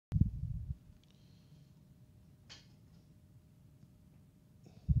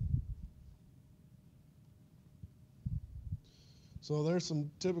So there's some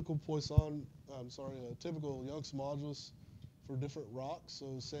typical typical Young's modulus for different rocks.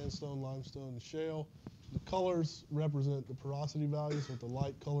 So sandstone, limestone, and shale. The colors represent the porosity values, with the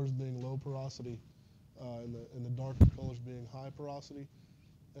light colors being low porosity and the darker colors being high porosity.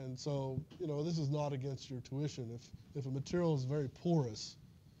 And so, this is not against your tuition. If a material is very porous,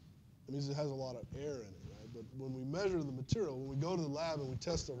 it means it has a lot of air in it, right? But when we measure the material, when we go to the lab and we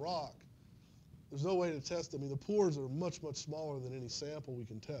test the rock, there's no way to test. I mean, the pores are much, much smaller than any sample we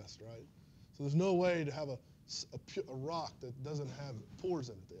can test, right? So there's no way to have a rock that doesn't have pores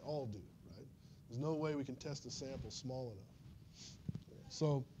in it. They all do, right? There's no way we can test a sample small enough.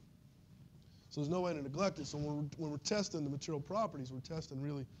 So there's no way to neglect it. So when we're testing the material properties, we're testing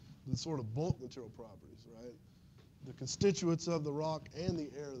really the sort of bulk material properties, right? The constituents of the rock and the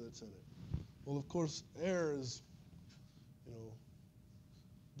air that's in it. Well, of course, air is,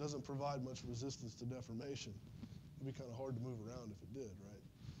 doesn't provide much resistance to deformation. It'd be kind of hard to move around if it did, right?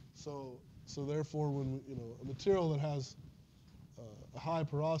 So therefore, when a material that has a high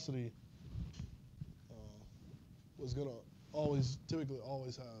porosity was going to typically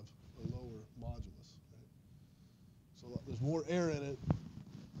always have a lower modulus, right? So there's more air in it,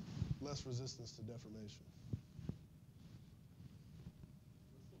 less resistance to deformation.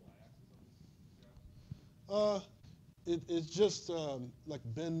 What's the y-axis on this graph? It's just like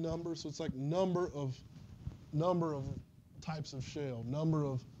bin number, so it's like number of types of shale, number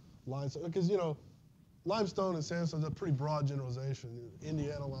of limestone, because limestone and sandstone is a pretty broad generalization.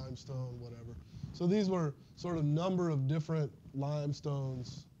 Indiana limestone, whatever. So these were sort of number of different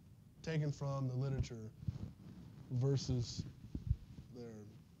limestones taken from the literature versus their.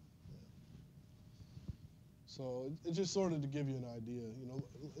 Yeah. So it's just sort of to give you an idea.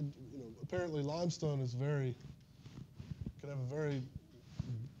 Apparently limestone is can have a very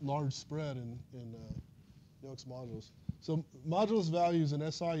large spread in Young's modulus. So modulus values in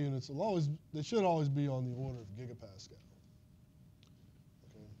SI units they should always be on the order of gigapascal.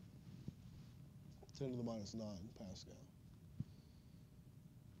 Okay, 10 to the minus 9 Pascal.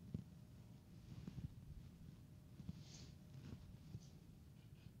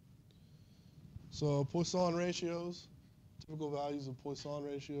 So Poisson ratios, typical values of Poisson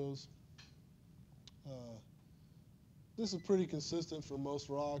ratios. This is pretty consistent for most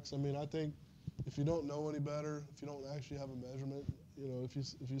rocks. I mean, I think if you don't know any better, if you don't actually have a measurement, if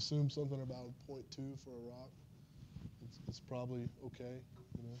you assume something about 0.2 for a rock, it's probably okay.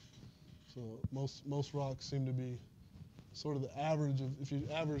 So most rocks seem to be sort of the average of. If you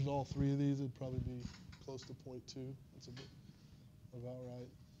averaged all three of these, it'd probably be close to 0.2. That's about right.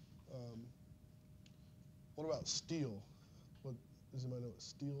 What about steel? Does anybody know what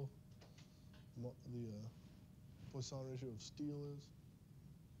steel? The Poisson ratio of steel is?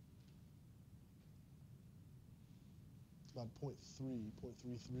 It's about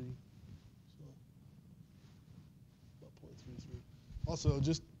 0.33. So about 0.33. Also,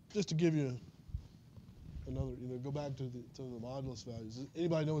 just to give you another, go back to the modulus values. Does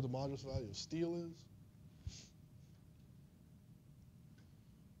anybody know what the modulus value of steel is?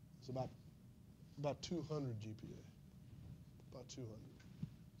 It's about 200 GPa. About 200.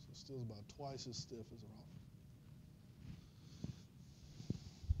 So steel's about twice as stiff as a rock.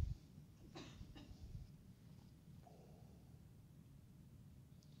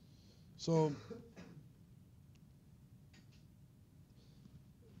 So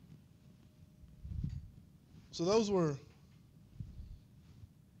those were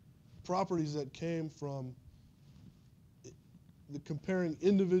properties that came from the comparing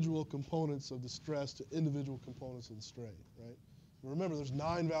individual components of the stress to individual components of the strain, right? And remember, there's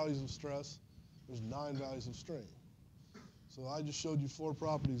 9 values of stress. There's 9 values of strain. So I just showed you 4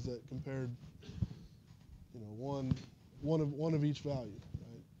 properties that compared, one of each value,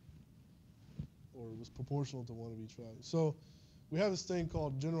 right? Or was proportional to one of each value. So we have this thing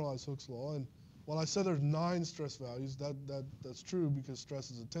called generalized Hooke's law, and while I said there's 9 stress values, that's true because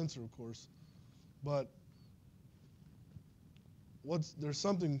stress is a tensor, of course, but there's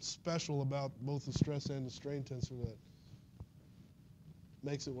something special about both the stress and the strain tensor that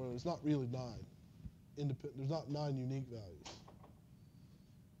makes it where it's not really 9 independent. There's not 9 unique values.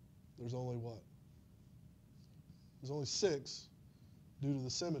 There's only what? There's only 6 due to the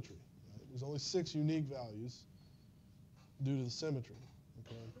symmetry. Right? There's only 6 unique values due to the symmetry.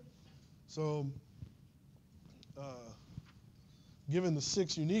 Okay. So, given the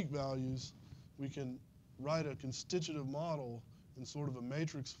 6 unique values, we can write a constitutive model in sort of a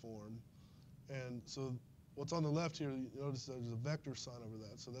matrix form. And so what's on the left here, you notice there's a vector sign over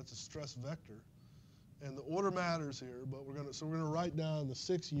that. So that's a stress vector. And the order matters here, but we're gonna write down the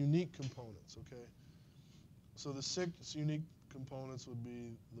 6 unique components, okay? So the 6 unique components would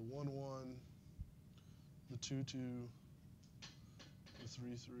be the 1, 1, the 2, 2, the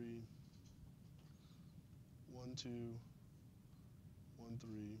 3, 3, 1, 2, 1, 3,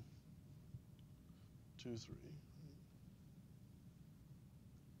 2, 3.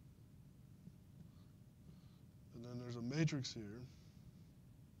 And then there's a matrix here.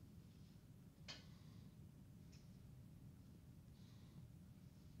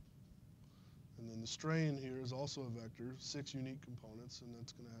 And then the strain here is also a vector, 6 unique components, and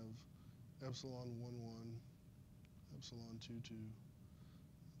that's going to have epsilon 1, 1, epsilon 2, 2,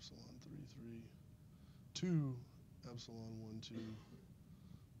 epsilon 3, 3, 2 epsilon 1, 2,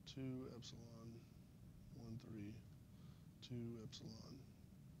 2 epsilon 1, 3, 2 epsilon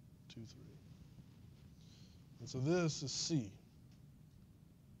 2, 3. And so this is C.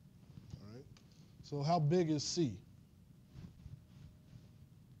 All right. So how big is C?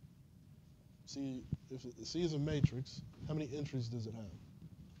 C, if C is a matrix, how many entries does it have?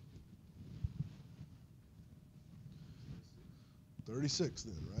 36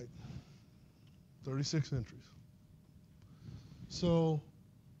 then, right? 36 entries. So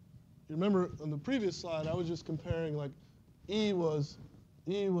you remember on the previous slide, I was just comparing like E was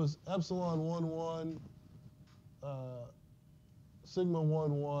epsilon 1, 1, sigma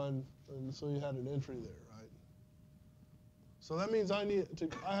 1, 1, and so you had an entry there, right? So that means I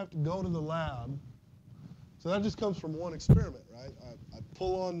have to go to the lab. So that just comes from one experiment, right? I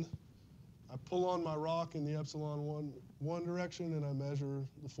pull on my rock in the epsilon 1 direction, and I measure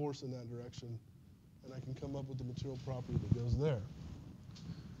the force in that direction, and I can come up with the material property that goes there.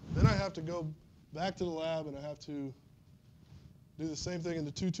 Then I have to go back to the lab, and I have to do the same thing in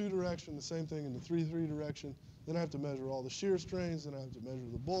the 2, 2 direction, the same thing in the 3, 3 direction. Then I have to measure all the shear strains, then I have to measure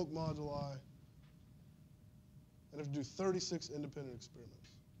the bulk moduli. I have to do 36 independent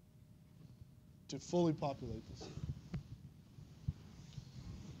experiments to fully populate this.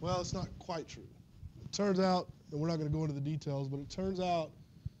 Well, it's not quite true. It turns out, and we're not going to go into the details, but it turns out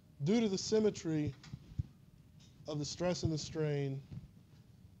due to the symmetry of the stress and the strain,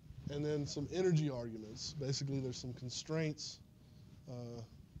 and then some energy arguments, basically there's some constraints.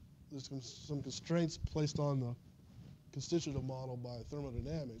 There's some constraints placed on the constitutive model by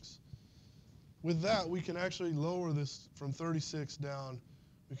thermodynamics. With that, we can actually lower this from 36 down.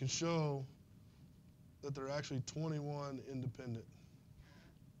 We can show that there are actually 21 independent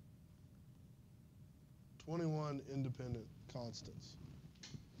constants.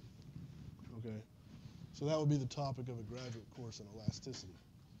 Okay, so that would be the topic of a graduate course in elasticity.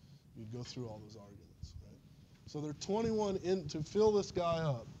 You'd go through all those arguments, right? So there are 21 to fill this guy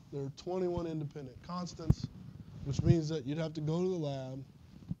up. There are 21 independent constants, which means that you'd have to go to the lab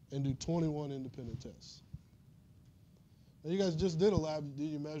and do 21 independent tests. Now you guys just did a lab.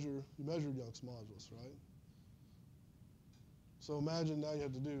 You measured Young's modulus, right? So imagine now you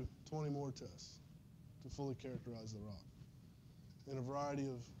have to do 20 more tests to fully characterize the rock in a variety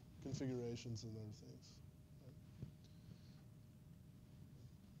of configurations and other things. Right?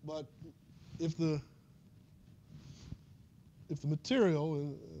 But if the material,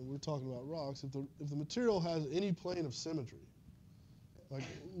 and we're talking about rocks, if the material has any plane of symmetry, like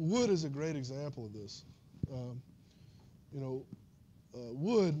wood is a great example of this.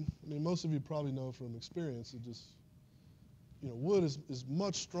 Wood, I mean, most of you probably know from experience, wood is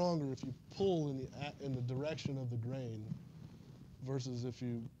much stronger if you pull in the direction of the grain versus if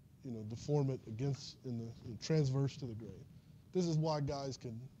you deform it transverse to the grain. This is why guys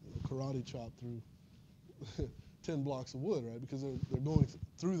can karate chop through 10 blocks of wood, right? Because they're going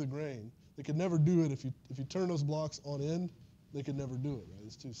through the grain. They could never do it if you turn those blocks on end. They could never do it, right?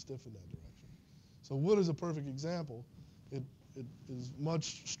 It's too stiff in that direction. So wood is a perfect example. It is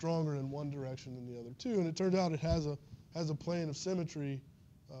much stronger in one direction than the other two, and it turns out it has a plane of symmetry.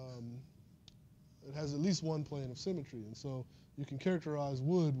 It has at least one plane of symmetry, and so you can characterize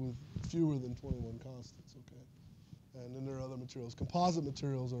wood with fewer than 21 constants. Okay, and then there are other materials. Composite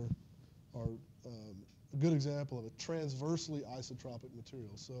materials are a good example of a transversely isotropic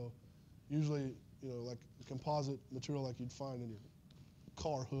material. So usually, like a composite material like you'd find in your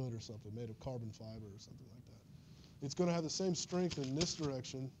car hood or something, made of carbon fiber or something like that. It's going to have the same strength in this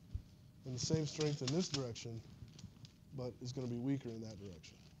direction and the same strength in this direction, but it's going to be weaker in that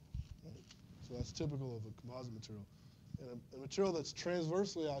direction. Right? So that's typical of a composite material. And a material that's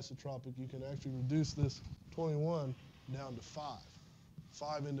transversely isotropic, you can actually reduce this 21 down to 5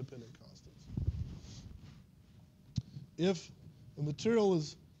 independent constants. If a material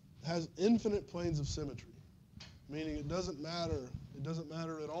has infinite planes of symmetry, meaning it doesn't matter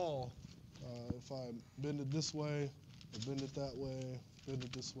at all if I bend it this way, or bend it that way, bend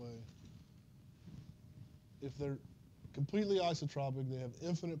it this way. If completely isotropic. They have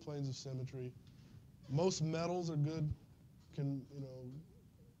infinite planes of symmetry. Most metals are good, can,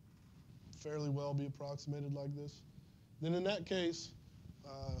 fairly well be approximated like this. Then in that case,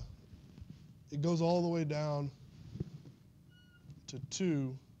 it goes all the way down to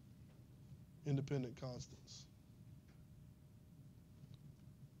 2 independent constants.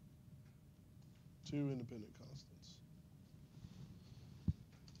 2 independent constants.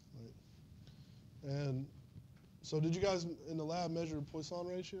 Right. And so did you guys in the lab measure Poisson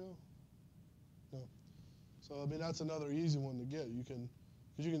ratio? No. So I mean, that's another easy one to get. You can,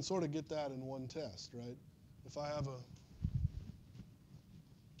 because you can sort of get that in one test, right? If I have a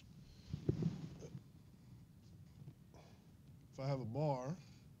bar,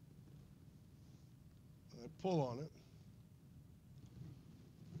 and I pull on it,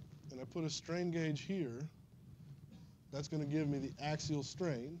 and I put a strain gauge here, that's going to give me the axial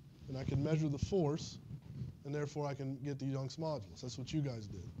strain, and I can measure the force, and therefore I can get the Young's modulus. That's what you guys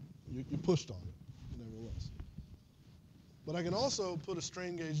did. You pushed on it, nevertheless. But I can also put a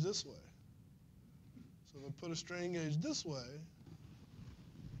strain gauge this way. So if I put a strain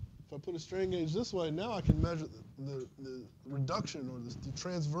gauge this way, now I can measure the reduction or the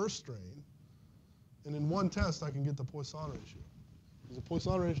transverse strain. And in one test, I can get the Poisson ratio. Because the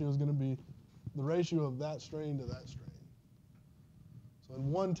Poisson ratio is going to be the ratio of that strain to that strain. So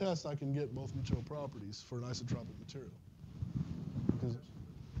in one test, I can get both material properties for an isotropic material. Because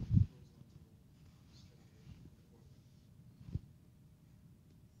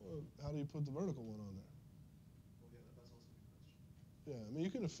how do you put the vertical one on there? Well, yeah, that's also a good question. Yeah, I mean,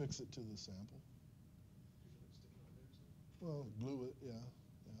 you can affix it to the sample. Well, glue it, yeah.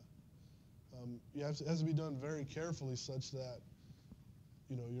 It has to be done very carefully such that,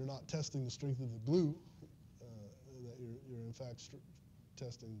 you're not testing the strength of the glue, that you're in fact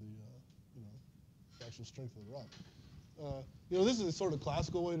testing the actual strength of the rock. This is a sort of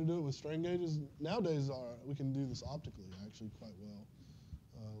classical way to do it with strain gauges. Nowadays, we can do this optically, actually, quite well.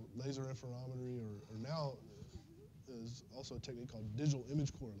 Laser interferometry, or now is also a technique called digital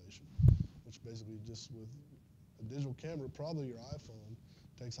image correlation, which basically just with a digital camera, probably your iPhone,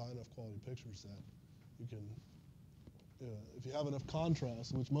 takes high enough quality pictures that you can, if you have enough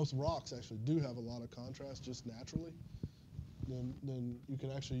contrast, which most rocks actually do have a lot of contrast just naturally, then you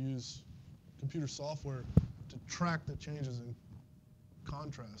can actually use computer software to track the changes in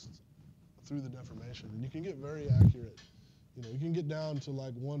contrast through the deformation. And you can get very accurate. You can get down to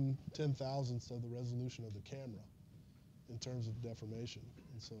like 1/10,000th of the resolution of the camera in terms of deformation.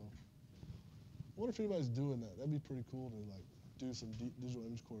 And so I wonder if anybody's doing that. That'd be pretty cool to do some digital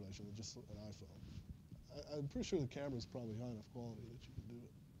image correlation with just an iPhone. I'm pretty sure the camera's probably high enough quality that you can do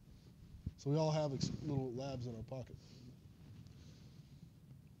it. So we all have little labs in our pocket.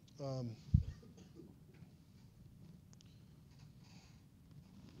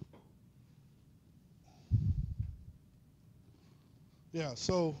 Yeah,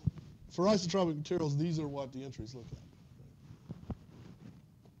 so for isotropic materials, these are what the entries look like.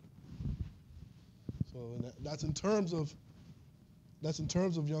 So that's in terms of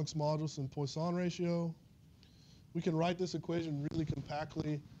Young's modulus and Poisson ratio. We can write this equation really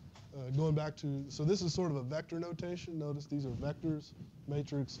compactly, going back to, so this is sort of a vector notation. Notice these are vectors,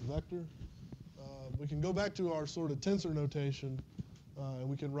 matrix, vector. We can go back to our sort of tensor notation, and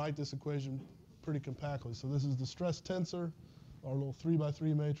we can write this equation pretty compactly. So this is the stress tensor, our little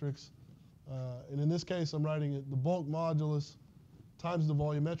 3x3 matrix. And in this case, I'm writing it the bulk modulus times the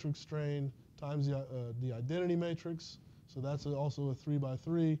volumetric strain times the identity matrix. So that's also a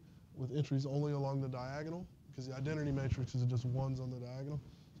 3x3 with entries only along the diagonal, because the identity matrix is just ones on the diagonal.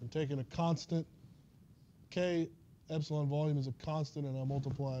 So I'm taking a constant, K epsilon volume is a constant, and I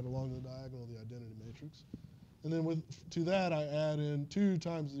multiply it along the diagonal of the identity matrix. And then to that, I add in 2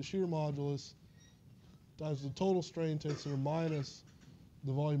 times the shear modulus times the total strain tensor minus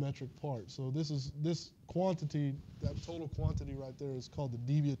the volumetric part. So this quantity, that total quantity right there, is called the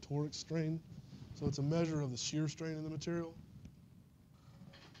deviatoric strain. So it's a measure of the shear strain in the material.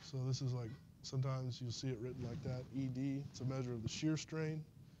 So this is like, sometimes you'll see it written like that, ED. It's a measure of the shear strain.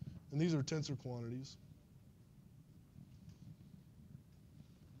 And these are tensor quantities.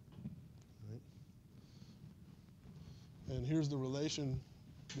 Right. And here's the relation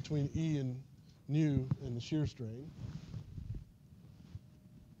between E and nu and the shear strain.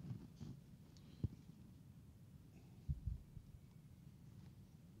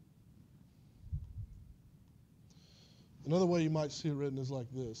 Another way you might see it written is like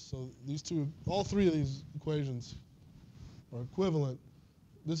this. So all three of these equations are equivalent.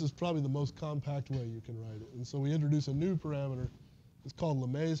 This is probably the most compact way you can write it. And so we introduce a new parameter. It's called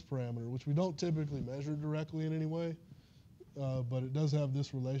Lemay's parameter, which we don't typically measure directly in any way. but it does have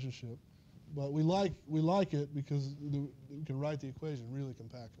this relationship. But we like it because we can write the equation really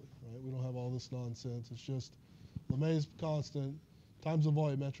compactly, right? We don't have all this nonsense. It's just Lemay's constant times the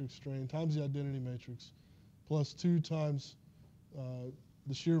volumetric strain times the identity matrix plus 2 times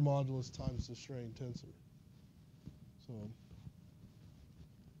the shear modulus times the strain tensor.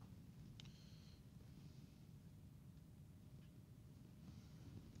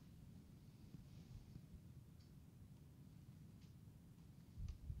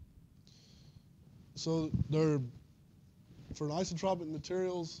 So for isotropic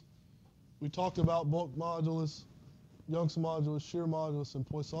materials, we talked about bulk modulus, Young's modulus, shear modulus, and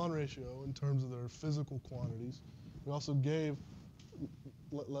Poisson ratio in terms of their physical quantities. We also gave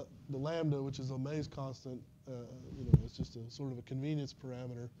the lambda, which is Lemay's constant. It's just a sort of a convenience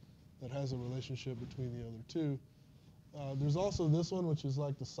parameter that has a relationship between the other two. There's also this one, which is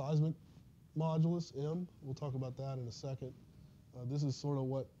like the seismic modulus, M. We'll talk about that in a second. This is sort of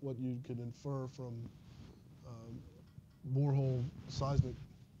what you could infer from borehole seismic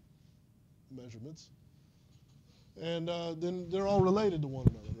measurements. And then they're all related to one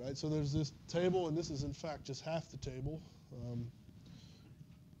another, right? So there's this table, and this is in fact just half the table.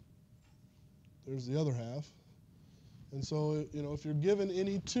 There's the other half. And so, if you're given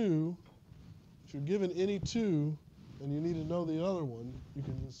any two, and you need to know the other one, you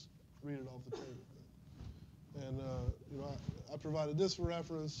can just read it off the table. And I provided this for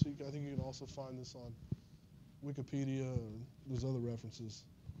reference. I think you can also find this on Wikipedia, or there's other references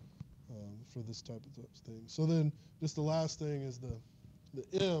for this type of thing. So then, just the last thing is the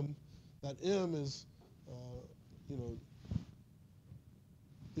M. That M is,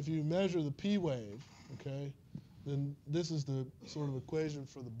 if you measure the P wave, okay, then this is the sort of equation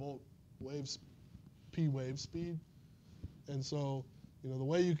for the bulk waves, P wave speed. And so, the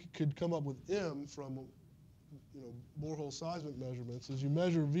way you could come up with M from borehole seismic measurements is you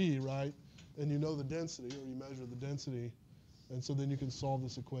measure V, right, and you know the density, or you measure the density, and so then you can solve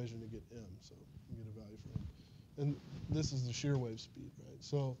this equation to get M, so you get a value for M. And this is the shear wave speed, right?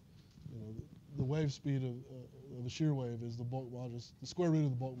 So, the wave speed of a shear wave is the bulk modulus, the square root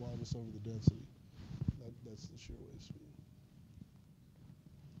of the bulk modulus over the density. That's the shear wave speed.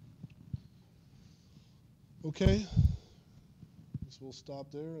 Okay, guess we'll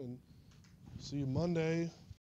stop there and see you Monday.